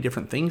how many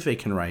different things they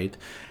can write,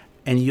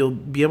 and you'll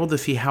be able to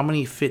see how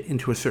many fit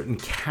into a certain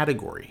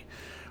category,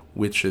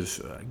 which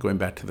is going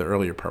back to the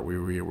earlier part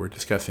where we were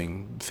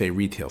discussing, say,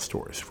 retail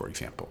stores, for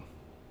example.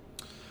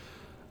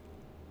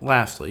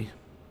 Lastly,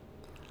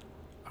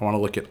 I want to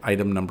look at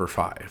item number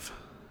 5,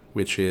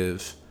 which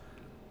is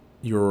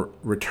your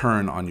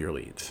return on your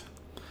leads.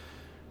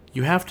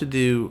 You have to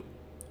do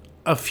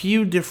a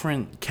few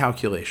different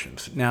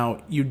calculations.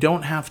 Now, you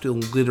don't have to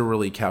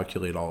literally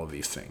calculate all of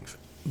these things,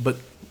 but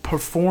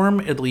perform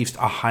at least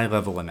a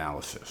high-level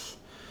analysis.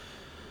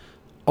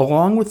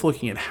 Along with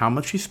looking at how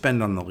much you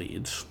spend on the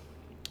leads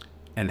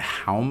and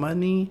how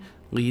many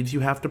leads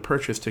you have to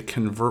purchase to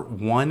convert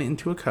one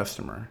into a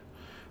customer,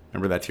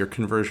 remember that's your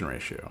conversion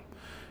ratio,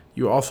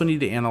 you also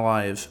need to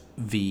analyze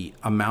the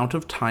amount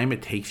of time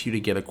it takes you to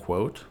get a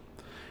quote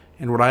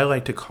and what I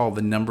like to call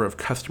the number of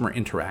customer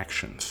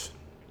interactions.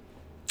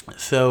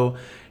 So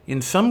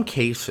in some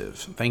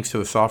cases, thanks to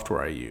the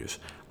software I use,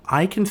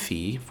 I can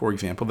see, for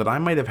example, that I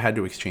might have had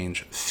to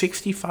exchange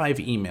 65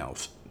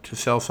 emails to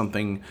sell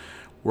something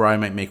where I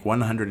might make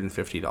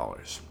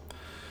 $150.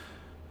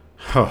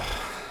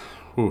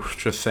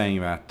 Just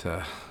saying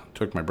that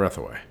took my breath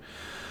away.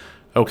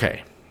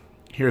 Okay,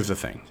 here's the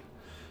thing.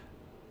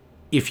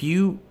 If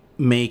you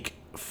make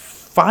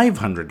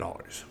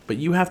 $500, but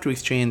you have to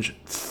exchange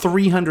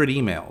 300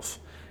 emails.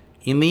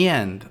 In the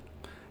end,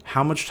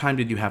 how much time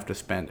did you have to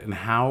spend, and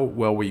how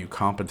well were you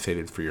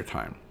compensated for your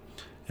time?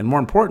 And more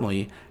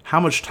importantly, how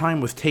much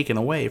time was taken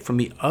away from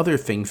the other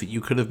things that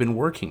you could have been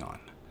working on?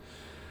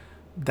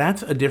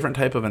 That's a different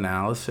type of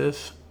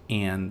analysis,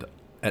 and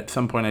at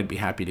some point I'd be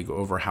happy to go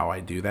over how I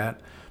do that.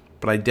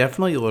 But I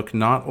definitely look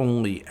not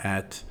only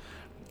at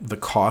the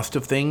cost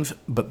of things,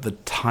 but the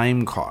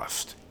time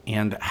cost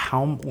and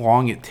how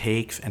long it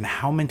takes and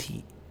how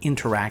many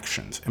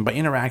interactions. And by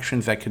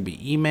interactions, that could be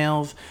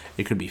emails,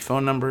 it could be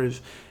phone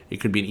numbers,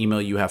 it could be an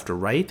email you have to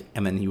write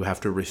and then you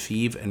have to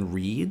receive and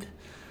read.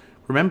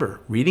 Remember,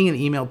 reading an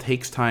email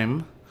takes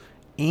time,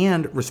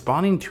 and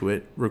responding to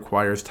it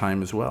requires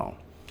time as well.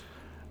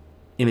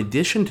 In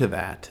addition to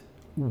that,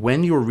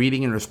 when you're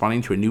reading and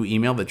responding to a new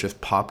email that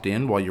just popped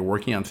in while you're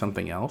working on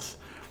something else,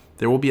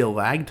 there will be a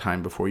lag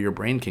time before your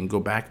brain can go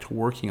back to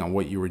working on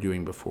what you were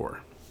doing before.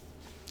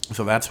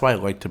 So that's why I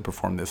like to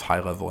perform this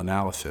high-level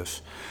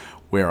analysis,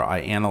 where I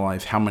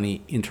analyze how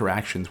many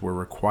interactions were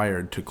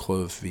required to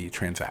close the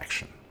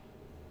transaction.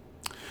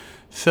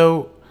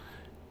 So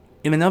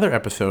in another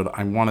episode,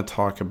 I want to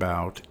talk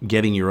about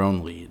getting your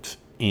own leads,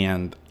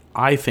 and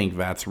I think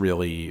that's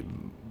really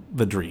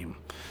the dream.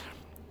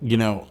 You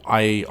know,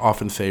 I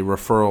often say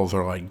referrals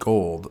are like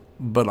gold,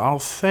 but I'll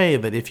say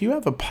that if you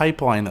have a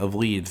pipeline of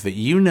leads that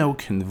you know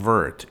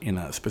convert in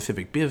a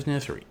specific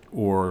business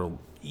or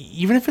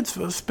even if it's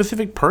a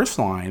specific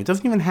personal line, it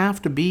doesn't even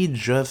have to be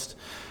just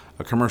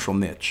a commercial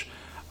niche.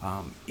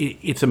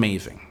 It's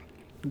amazing.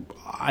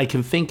 I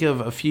can think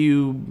of a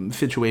few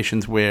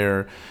situations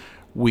where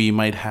we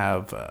might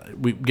have,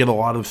 we get a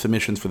lot of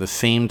submissions for the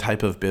same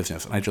type of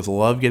business. And I just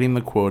love getting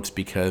the quotes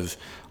because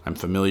I'm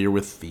familiar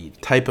with the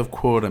type of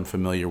quote. I'm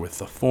familiar with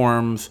the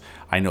forms.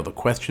 I know the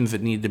questions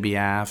that need to be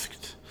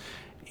asked.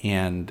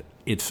 And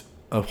it's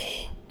a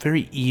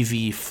very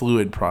easy,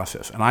 fluid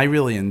process. And I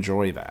really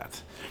enjoy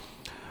that.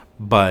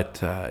 But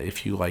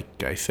if you,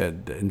 like I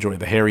said, enjoy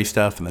the hairy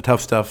stuff and the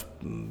tough stuff,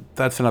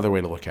 that's another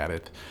way to look at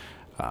it.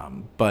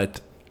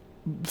 But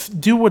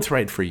do what's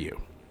right for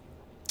you.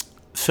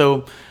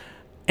 So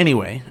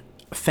anyway,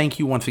 thank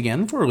you once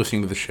again for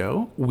listening to the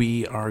show.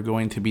 We are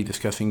going to be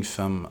discussing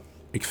some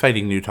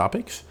exciting new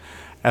topics.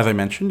 As I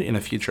mentioned, in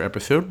a future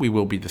episode, we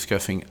will be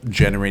discussing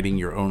generating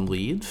your own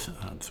leads.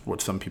 It's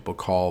what some people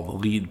call the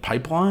lead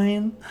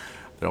pipeline.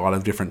 There are a lot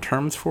of different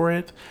terms for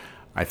it.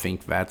 I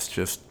think that's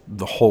just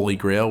the holy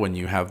grail when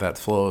you have that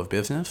flow of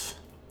business.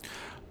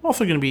 I'm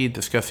also going to be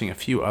discussing a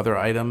few other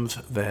items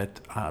that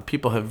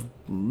people have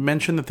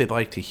mentioned that they'd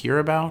like to hear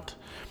about,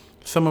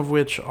 some of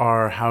which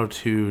are how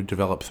to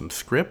develop some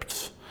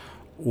scripts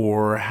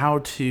or how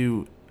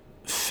to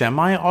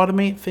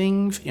semi-automate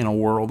things in a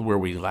world where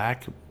we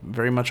lack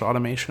very much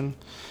automation.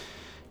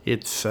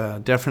 It's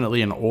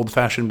definitely an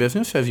old-fashioned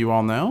business, as you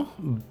all know,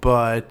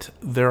 but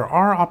there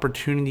are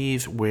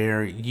opportunities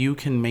where you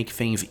can make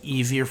things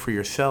easier for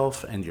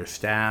yourself and your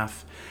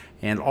staff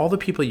and all the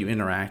people you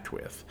interact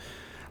with.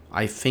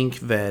 I think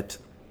that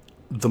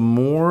the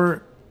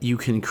more you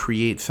can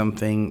create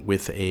something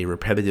with a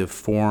repetitive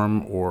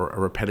form or a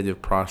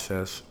repetitive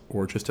process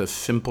or just a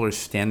simpler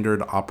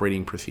standard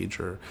operating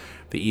procedure,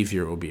 the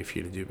easier it will be for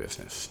you to do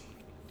business.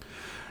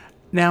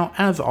 Now,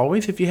 as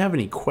always, if you have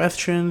any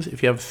questions,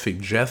 if you have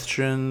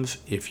suggestions,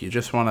 if you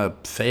just want to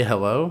say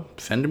hello,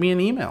 send me an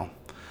email.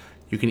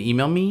 You can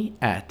email me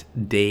at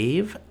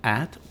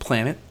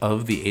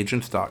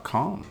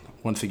dave@planetoftheagents.com.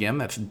 Once again,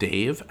 that's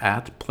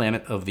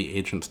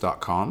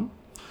dave@planetoftheagents.com.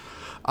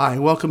 I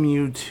welcome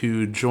you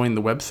to join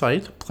the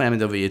website,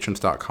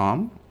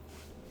 planetoftheagents.com.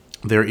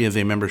 There is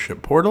a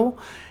membership portal,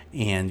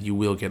 and you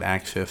will get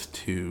access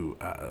to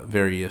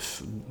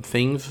various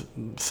things,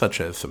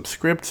 such as some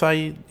scripts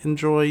I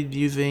enjoyed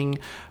using,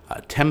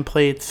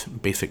 templates,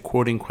 basic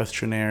quoting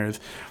questionnaires.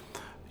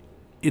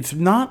 It's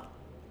not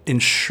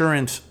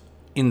insurance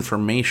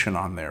information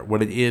on there.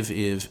 What it is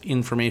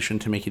information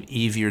to make it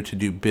easier to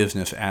do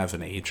business as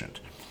an agent.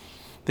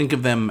 Think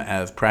of them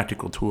as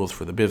practical tools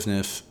for the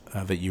business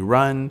that you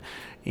run,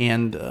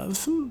 and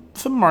some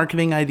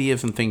marketing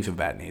ideas and things of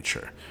that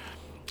nature.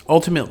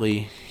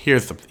 Ultimately,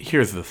 here's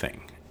the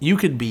thing. You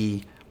could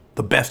be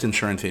the best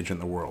insurance agent in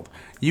the world.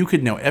 You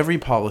could know every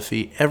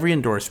policy, every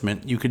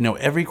endorsement. You could know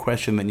every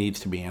question that needs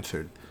to be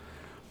answered.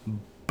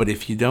 But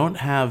if you don't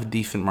have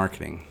decent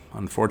marketing,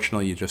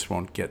 unfortunately, you just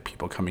won't get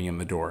people coming in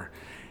the door.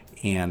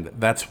 And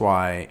that's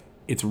why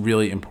it's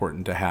really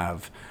important to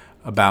have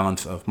a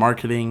balance of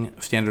marketing,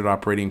 standard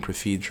operating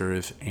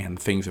procedures, and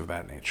things of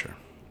that nature.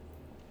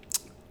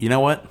 You know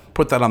what?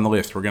 Put that on the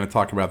list. We're going to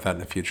talk about that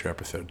in a future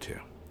episode too.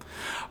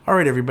 All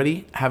right,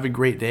 everybody, have a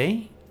great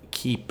day.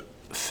 Keep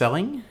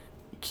selling,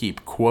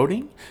 keep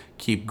quoting,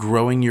 keep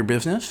growing your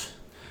business,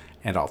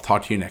 and I'll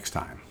talk to you next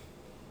time.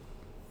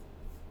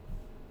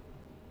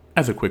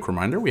 As a quick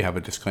reminder, we have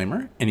a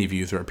disclaimer. Any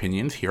views or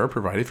opinions here are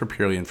provided for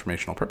purely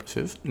informational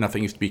purposes.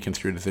 Nothing is to be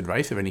construed as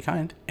advice of any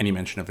kind. Any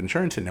mention of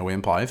insurance in no way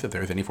implies that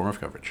there is any form of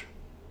coverage.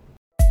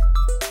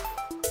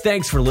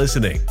 Thanks for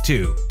listening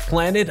to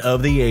Planet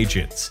of the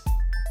Agents.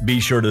 Be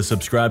sure to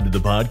subscribe to the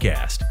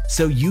podcast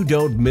so you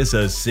don't miss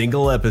a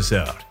single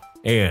episode.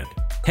 And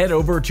head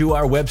over to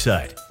our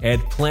website at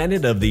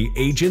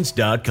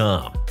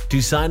planetoftheagents.com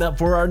to sign up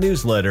for our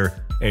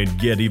newsletter and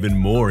get even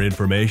more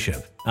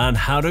information on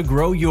how to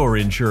grow your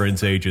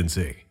insurance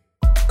agency.